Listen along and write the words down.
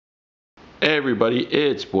Hey everybody,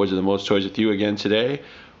 it's Boys of the Most Toys with you again today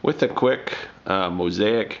with a quick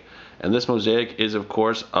mosaic. And this mosaic is of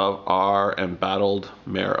course of our embattled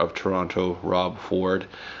Mayor of Toronto, Rob Ford.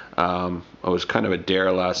 I was kind of a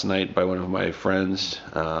dare last night by one of my friends,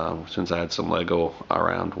 since I had some Lego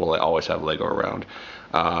around, well I always have Lego around,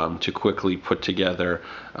 to quickly put together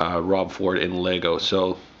Rob Ford in Lego.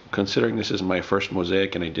 So considering this is my first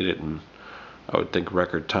mosaic and I did it in, I would think,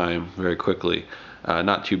 record time, very quickly.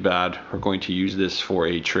 Not too bad. We're going to use this for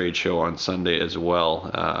a trade show on Sunday as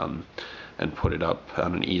well, and put it up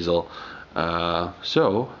on an easel.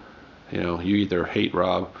 So, you know, you either hate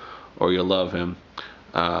Rob or you love him.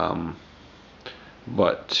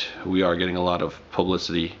 But we are getting a lot of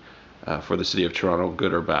publicity for the city of Toronto,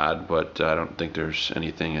 good or bad, but I don't think there's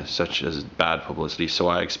anything as such as bad publicity. So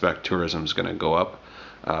I expect tourism is going to go up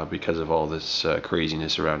because of all this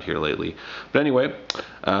craziness around here lately. But anyway,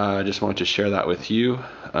 I just wanted to share that with you.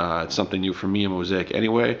 It's something new for me in Mosaic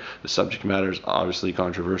anyway. The subject matter is obviously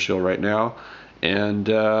controversial right now. And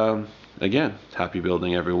again, happy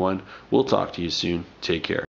building everyone. We'll talk to you soon. Take care.